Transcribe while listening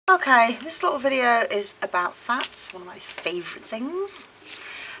Okay, this little video is about fats, one of my favourite things.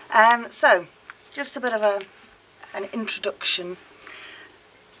 So, just a bit of an introduction.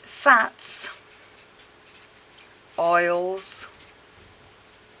 Fats, oils,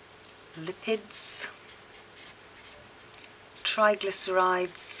 lipids,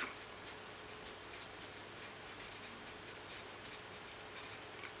 triglycerides,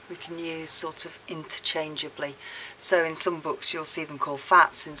 we can use sort of interchangeably. So in some books you'll see them called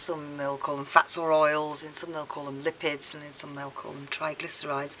fats, in some they'll call them fats or oils, in some they'll call them lipids, and in some they'll call them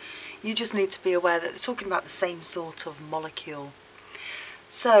triglycerides. You just need to be aware that they're talking about the same sort of molecule.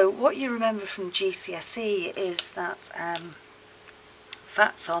 So what you remember from GCSE is that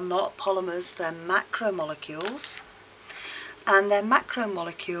fats are not polymers, they're macromolecules, and they're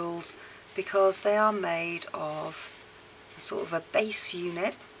macromolecules because they are made of sort of a base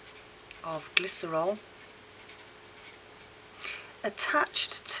unit of glycerol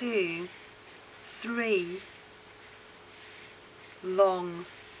attached to 3 long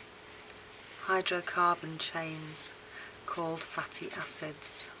hydrocarbon chains called fatty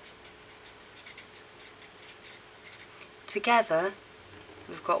acids. Together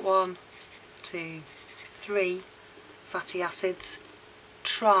we've got 1, 2, 3 fatty acids,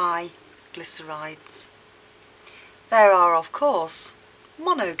 triglycerides. There are, of course,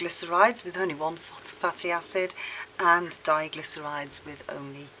 monoglycerides with only 1 fatty acid and diglycerides with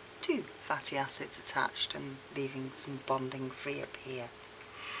only 2 fatty acids attached and leaving some bonding free up here.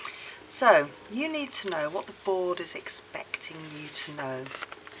 So you need to know what the board is expecting you to know.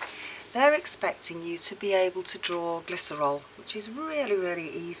 They're expecting you to be able to draw glycerol, which is really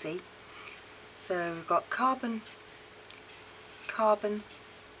easy. So we've got carbon, carbon,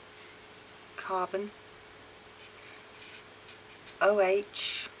 carbon,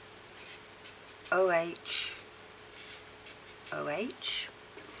 OH, OH, OH,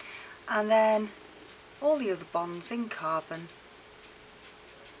 and then all the other bonds in carbon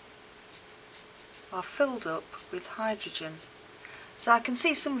are filled up with hydrogen. So I can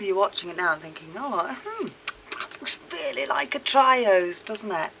see some of you watching it now and thinking, oh, that looks really like a triose,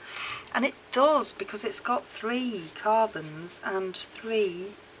 doesn't it? And it does, because it's got 3 carbons and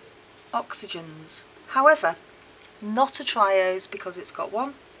 3 oxygens. However, not a triose because it's got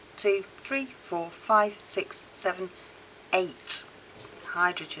 1, 2, 3, 4, 5, 6, 7, 8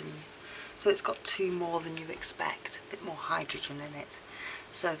 hydrogens. So it's got 2 more than you expect, a bit more hydrogen in it.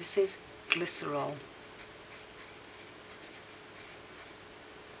 So this is glycerol.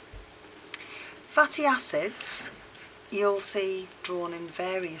 Fatty acids you'll see drawn in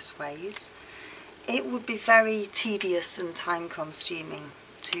various ways. It would be very tedious and time consuming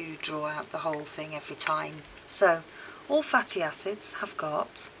to draw out the whole thing every time. So all fatty acids have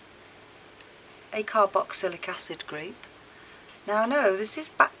got a carboxylic acid group. Now I know this is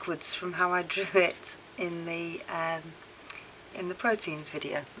backwards from how I drew it in the proteins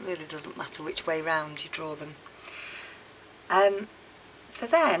video. It really doesn't matter which way round you draw them. So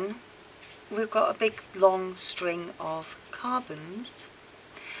then we've got a big long string of carbons,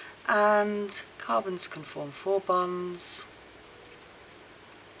 and carbons can form 4 bonds.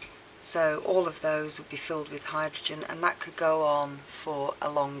 So all of those would be filled with hydrogen, and that could go on for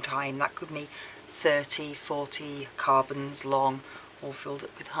a long time. That could be 30, 40 carbons long, all filled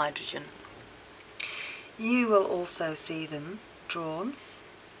up with hydrogen. You will also see them drawn,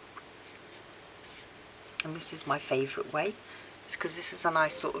 and this is my favourite way. It's because this is a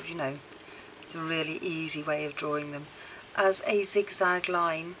nice sort of, it's a really easy way of drawing them, as a zigzag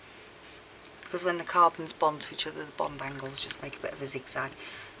line, because when the carbons bond to each other, the bond angles just make a bit of a zigzag.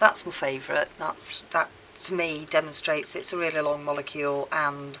 That's my favourite. That to me demonstrates it's a really long molecule,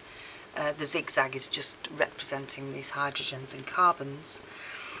 and the zigzag is just representing these hydrogens and carbons.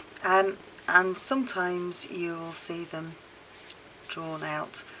 And sometimes you'll see them drawn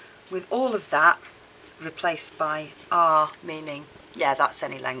out with all of that replaced by R, meaning, yeah, that's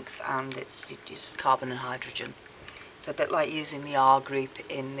any length, and it's just carbon and hydrogen. It's a bit like using the R group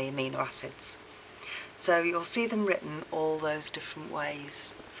in the amino acids. So you'll see them written all those different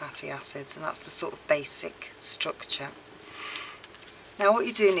ways, fatty acids, and that's the sort of basic structure. Now what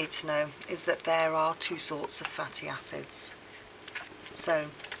you do need to know is that there are 2 sorts of fatty acids. So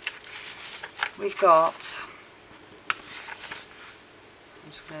we've got,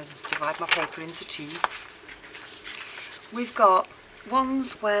 I'm just going to divide my paper into 2. We've got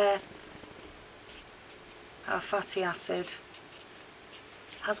ones where our fatty acid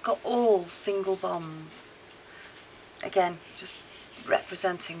has got all single bonds. Again, just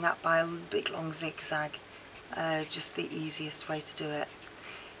representing that by a big long zigzag, just the easiest way to do it.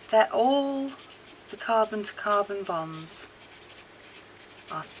 They're all the carbon to carbon bonds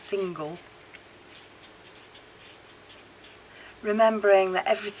are single, remembering that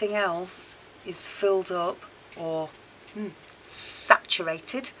everything else is filled up or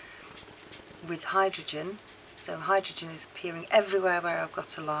saturated with hydrogen. So hydrogen is appearing everywhere where I've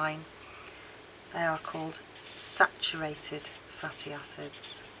got a line. They are called saturated fatty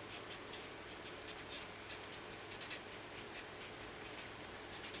acids.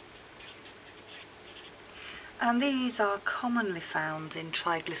 And these are commonly found in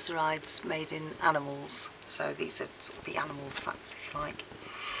triglycerides made in animals. So these are sort of the animal fats, if you like.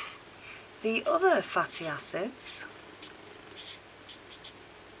 The other fatty acids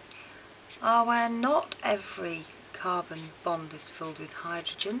are where not every carbon bond is filled with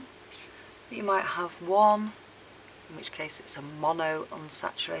hydrogen. You might have one, in which case it's a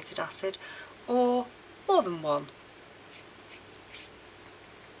monounsaturated acid, or more than one,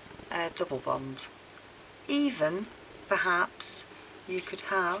 a double bond. Even, perhaps, you could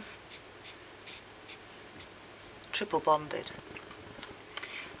have triple bonded.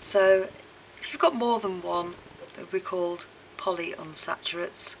 So, if you've got more than one, they'll be called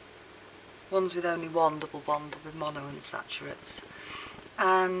polyunsaturates. Ones with only one double bond will be monounsaturates.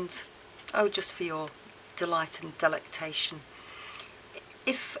 And, just for your delight and delectation,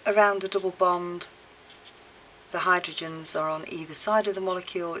 if around a double bond the hydrogens are on either side of the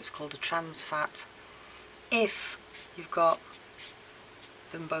molecule, it's called a trans fat. If you've got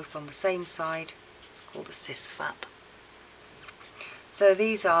them both on the same side, it's called a cis fat. So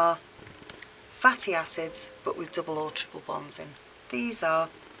these are fatty acids but with double or triple bonds in. These are,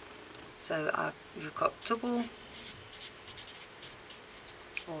 you've got double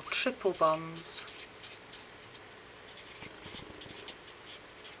or triple bonds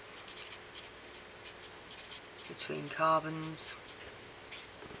between carbons,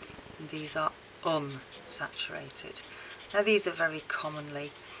 and these are unsaturated. Now these are very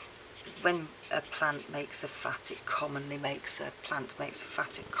commonly, when a plant makes a fat, it commonly makes an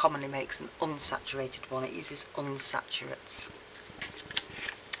unsaturated one. It uses unsaturates.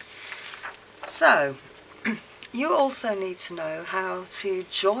 So you also need to know how to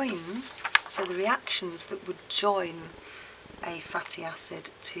join, so the reactions that would join a fatty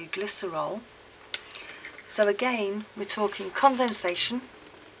acid to glycerol. So again, we're talking condensation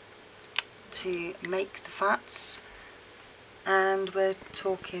to make the fats, and we're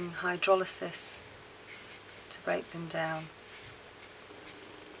talking hydrolysis to break them down.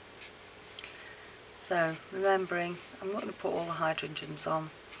 So remembering, I'm not going to put all the hydrogens on.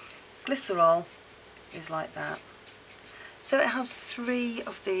 Glycerol is like that. So it has 3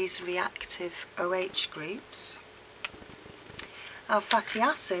 of these reactive OH groups. Our fatty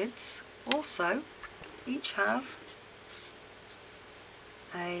acids also each have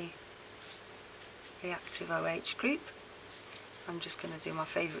a reactive OH group. I'm just going to do my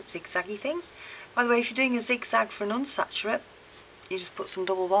favourite zigzaggy thing. By the way, if you're doing a zigzag for an unsaturate, you just put some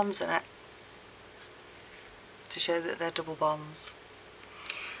double bonds in it to show that they're double bonds.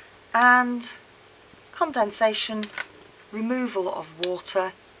 And condensation, removal of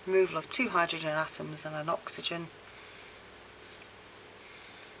water, removal of 2 hydrogen atoms and an oxygen.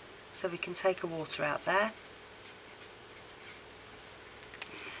 So we can take a water out there.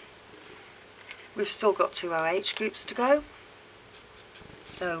 We've still got 2 OH groups to go,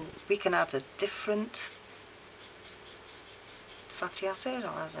 so we can add a different fatty acid.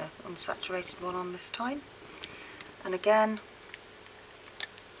 I'll add an unsaturated one on this time, and again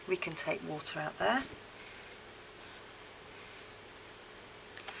we can take water out there,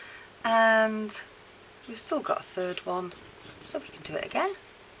 and we've still got a third one, so we can do it again.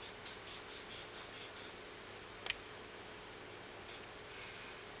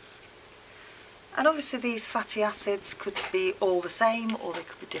 And obviously these fatty acids could be all the same, or they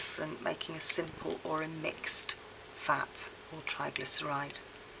could be different, making a simple or a mixed fat or triglyceride.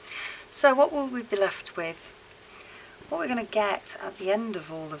 So what will we be left with? What we're going to get at the end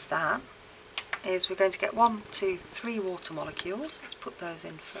of all of that is we're going to get 1, 2, 3 water molecules. Let's put those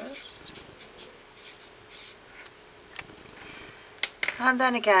in first. And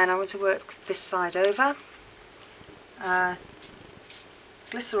then again I want to work this side over.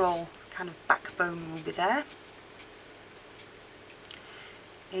 Glycerol kind of backbone will be there.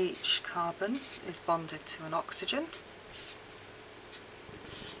 Each carbon is bonded to an oxygen.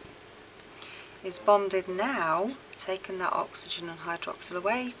 It's bonded now, taken that oxygen and hydroxyl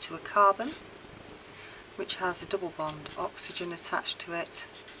away, to a carbon which has a double bond oxygen attached to it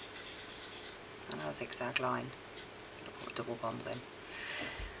and a zigzag line. I'll put double bonds in.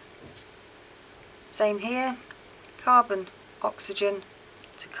 Same here, carbon, oxygen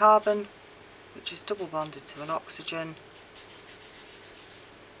to carbon, which is double bonded to an oxygen,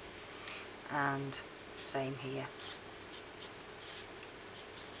 and same here.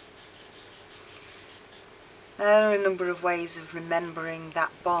 There are a number of ways of remembering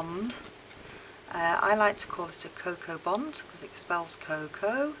that bond. I like to call it a cocoa bond because it spells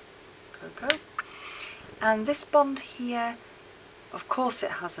cocoa. And this bond here, of course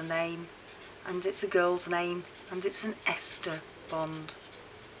it has a name, and it's a girl's name, and it's an ester bond.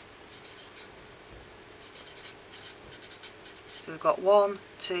 So we've got 1,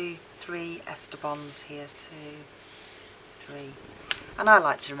 2, 3 ester bonds here, 2, 3. And I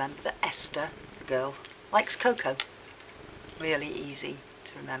like to remember that Esther, the girl, likes cocoa. Really easy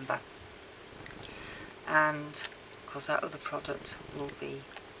to remember. And of course our other product will be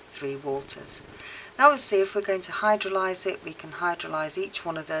 3 waters. Now we'll see if we're going to hydrolyse it. We can hydrolyse each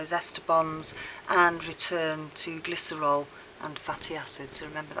one of those ester bonds and return to glycerol and fatty acids. So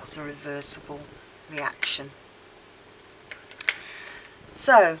remember, that's a reversible reaction.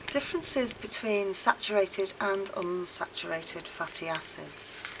 So, differences between saturated and unsaturated fatty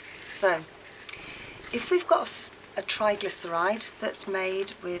acids. So, if we've got a triglyceride that's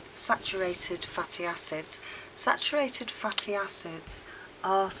made with saturated fatty acids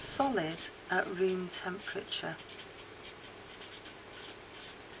are solid at room temperature.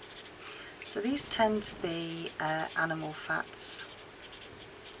 So these tend to be animal fats.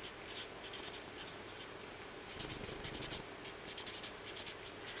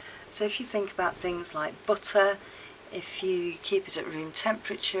 So if you think about things like butter, if you keep it at room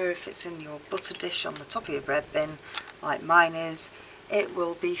temperature, if it's in your butter dish on the top of your bread bin, like mine is, it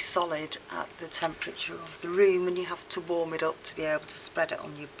will be solid at the temperature of the room, and you have to warm it up to be able to spread it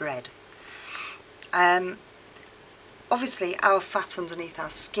on your bread. Obviously our fat underneath our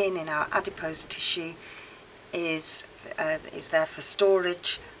skin in our adipose tissue is there for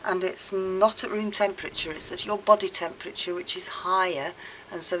storage, and it's not at room temperature, it's at your body temperature, which is higher,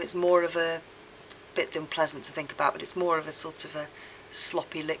 and so it's more of a bit unpleasant to think about, but it's more of a sort of a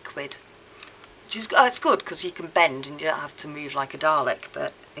sloppy liquid, which is it's good because you can bend and you don't have to move like a Dalek,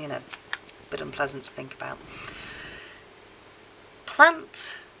 but you know, a bit unpleasant to think about.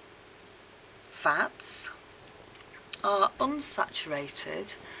 Plant fats are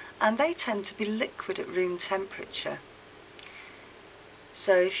unsaturated and they tend to be liquid at room temperature.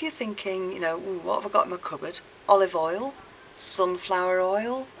 So if you're thinking, you know, what have I got in my cupboard? Olive oil, sunflower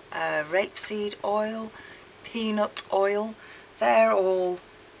oil, rapeseed oil, peanut oil, they're all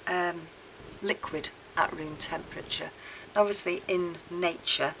liquid at room temperature. And obviously in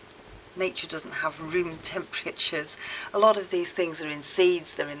nature doesn't have room temperatures. A lot of these things are in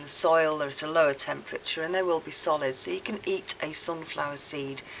seeds, they're in the soil, they're at a lower temperature, and they will be solid. So you can eat a sunflower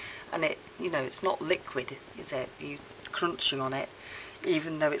seed and it, you know, it's not liquid, is it? You're crunching on it,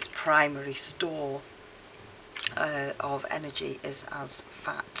 even though its primary store of energy is as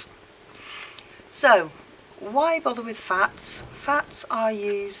fat. So why bother with fats? Fats are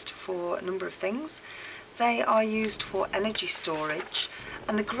used for a number of things. They are used for energy storage,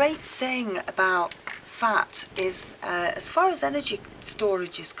 and the great thing about fat is, as far as energy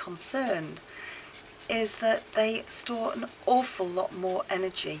storage is concerned, is that they store an awful lot more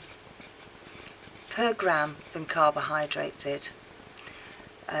energy per gram than carbohydrate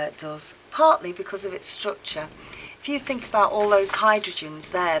does, partly because of its structure. If you think about all those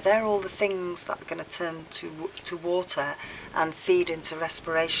hydrogens there, they're all the things that are going to turn to water and feed into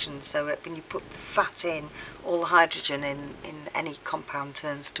respiration. So that when you put the fat in, all the hydrogen in any compound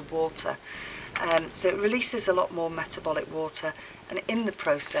turns to water. So it releases a lot more metabolic water, and in the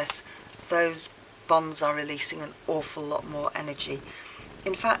process those bonds are releasing an awful lot more energy.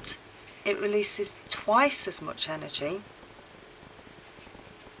 In fact, it releases twice as much energy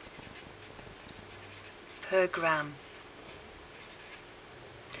per gram.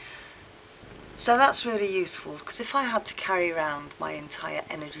 So that's really useful, because if I had to carry around my entire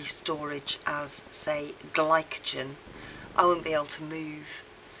energy storage as, say, glycogen, I wouldn't be able to move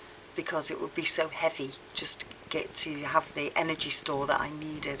because it would be so heavy just to get to have the energy store that I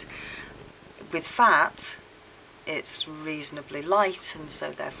needed. With fat, it's reasonably light, and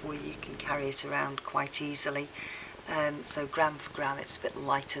so therefore you can carry it around quite easily. So gram for gram it's a bit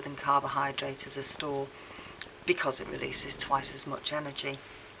lighter than carbohydrate as a store, because it releases twice as much energy.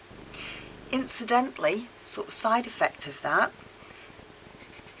 Incidentally, sort of side effect of that,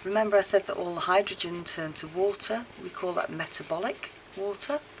 remember I said that all the hydrogen turned to water. We call that metabolic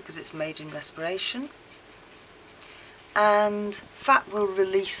water because it's made in respiration. And fat will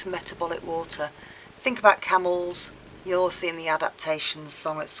release metabolic water. Think about camels. You'll all see in the adaptations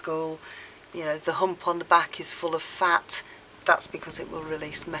song at school, you know, the hump on the back is full of fat. That's because it will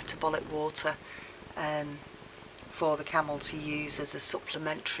release metabolic water for the camel to use as a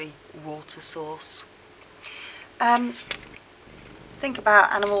supplementary water source. Think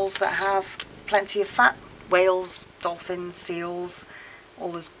about animals that have plenty of fat: whales, dolphins, seals,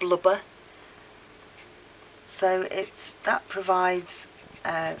 all this blubber. So that provides,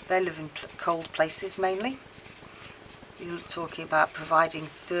 they live in cold places mainly. You're talking about providing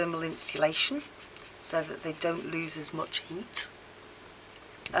thermal insulation so that they don't lose as much heat.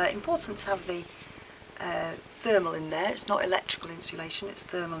 Important to have the thermal in there. It's not electrical insulation, it's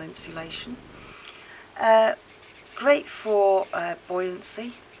thermal insulation. Great for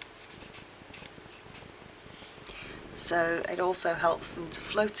buoyancy. So it also helps them to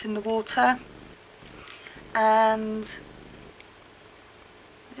float in the water. And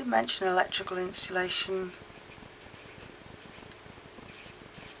I did mention electrical insulation.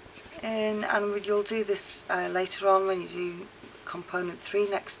 And you'll do this later on when you do component 3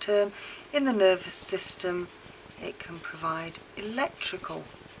 next term. In the nervous system, it can provide electrical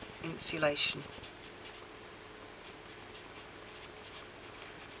insulation.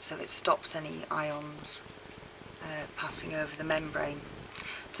 So it stops any ions passing over the membrane.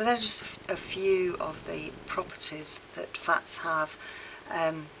 So there are just a few of the properties that fats have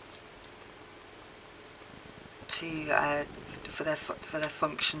for their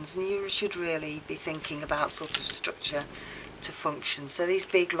functions, and you should really be thinking about sort of structure to function. So these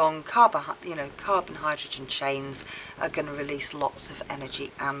big long carbon-hydrogen chains are going to release lots of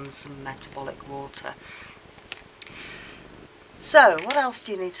energy and some metabolic water. So what else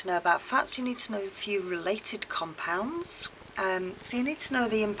do you need to know about fats? You need to know a few related compounds. So you need to know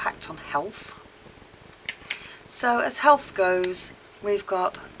the impact on health. So as health goes, we've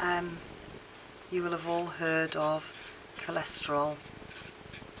got, you will have all heard of cholesterol,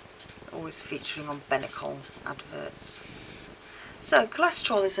 always featuring on Benecol adverts. So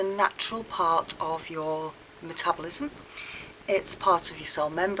cholesterol is a natural part of your metabolism. It's part of your cell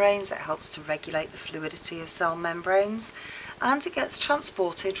membranes. It helps to regulate the fluidity of cell membranes, and it gets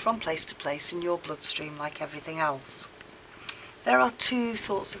transported from place to place in your bloodstream like everything else. There are two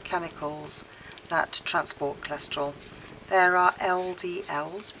sorts of chemicals that transport cholesterol. There are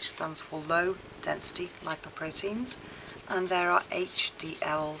LDLs, which stands for low density lipoproteins, and there are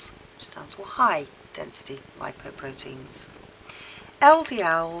HDLs, which stands for high density lipoproteins.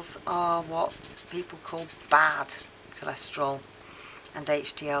 LDLs are what people call bad cholesterol, and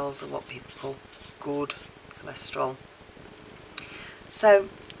HDLs are what people call good cholesterol. So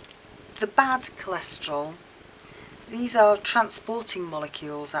the bad cholesterol, these are transporting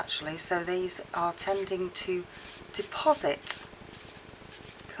molecules actually, so these are tending to deposit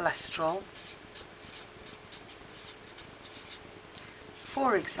cholesterol.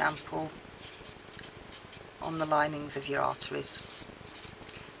 For example, on the linings of your arteries.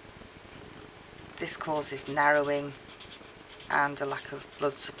 This causes narrowing and a lack of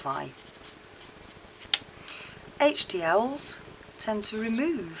blood supply. HDLs tend to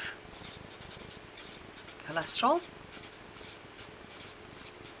remove cholesterol,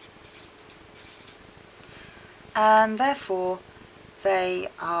 and therefore they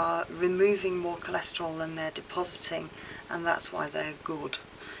are removing more cholesterol than they're depositing, and that's why they're good,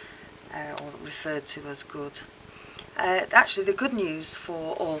 or referred to as good. Actually, the good news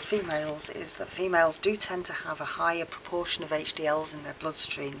for all females is that females do tend to have a higher proportion of HDLs in their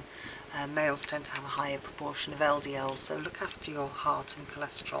bloodstream. Males tend to have a higher proportion of LDLs, so look after your heart and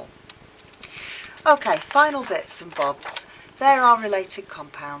cholesterol. Okay, final bits and bobs. There are related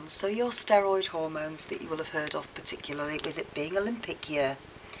compounds, so your steroid hormones that you will have heard of, particularly with it being Olympic year,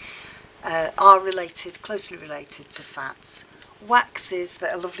 are closely related to fats. Waxes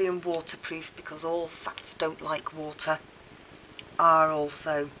that are lovely and waterproof, because all fats don't like water, are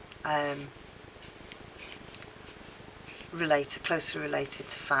also closely related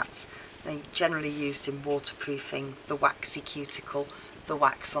to fats. They're generally used in waterproofing the waxy cuticle, the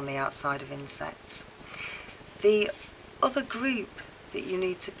wax on the outside of insects. The other group that you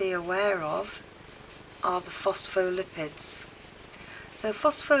need to be aware of are the phospholipids. So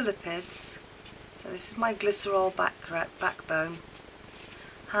phospholipids, so this is my glycerol backbone,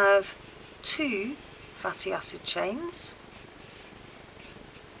 have two fatty acid chains,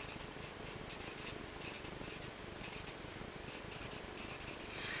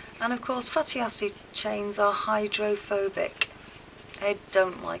 and of course fatty acid chains are hydrophobic. They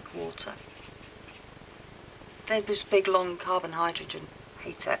don't like water. They're just big long carbon hydrogen,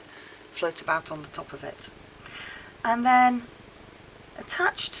 hate it, float about on the top of it. And then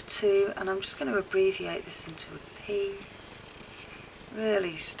attached to, and I'm just going to abbreviate this into a P,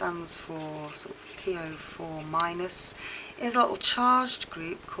 really stands for sort of PO4 minus, is a little charged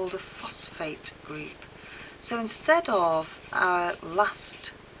group called a phosphate group. So instead of our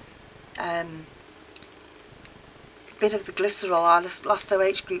last bit of the glycerol, our last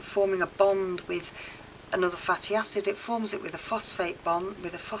OH group forming a bond with another fatty acid, it forms it with a phosphate bond,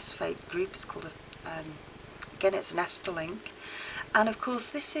 with a phosphate group. It's called again, it's an ester link. And of course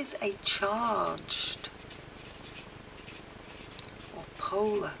this is a charged or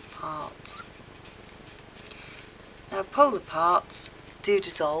polar part. Now polar parts do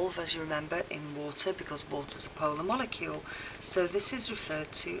dissolve, as you remember, in water because water is a polar molecule. So this is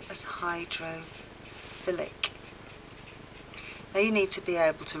referred to as hydrophilic. Now you need to be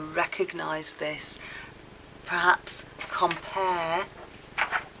able to recognise this, perhaps compare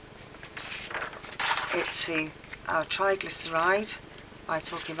it to our triglyceride by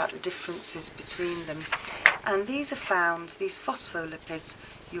talking about the differences between them. And these are found, these phospholipids,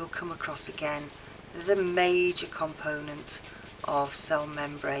 you'll come across again. They're the major component of cell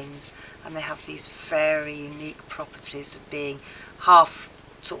membranes, and they have these very unique properties of being half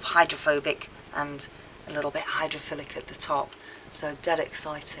sort of hydrophobic and a little bit hydrophilic at the top. So dead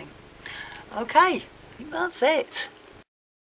exciting. Okay, I think that's it.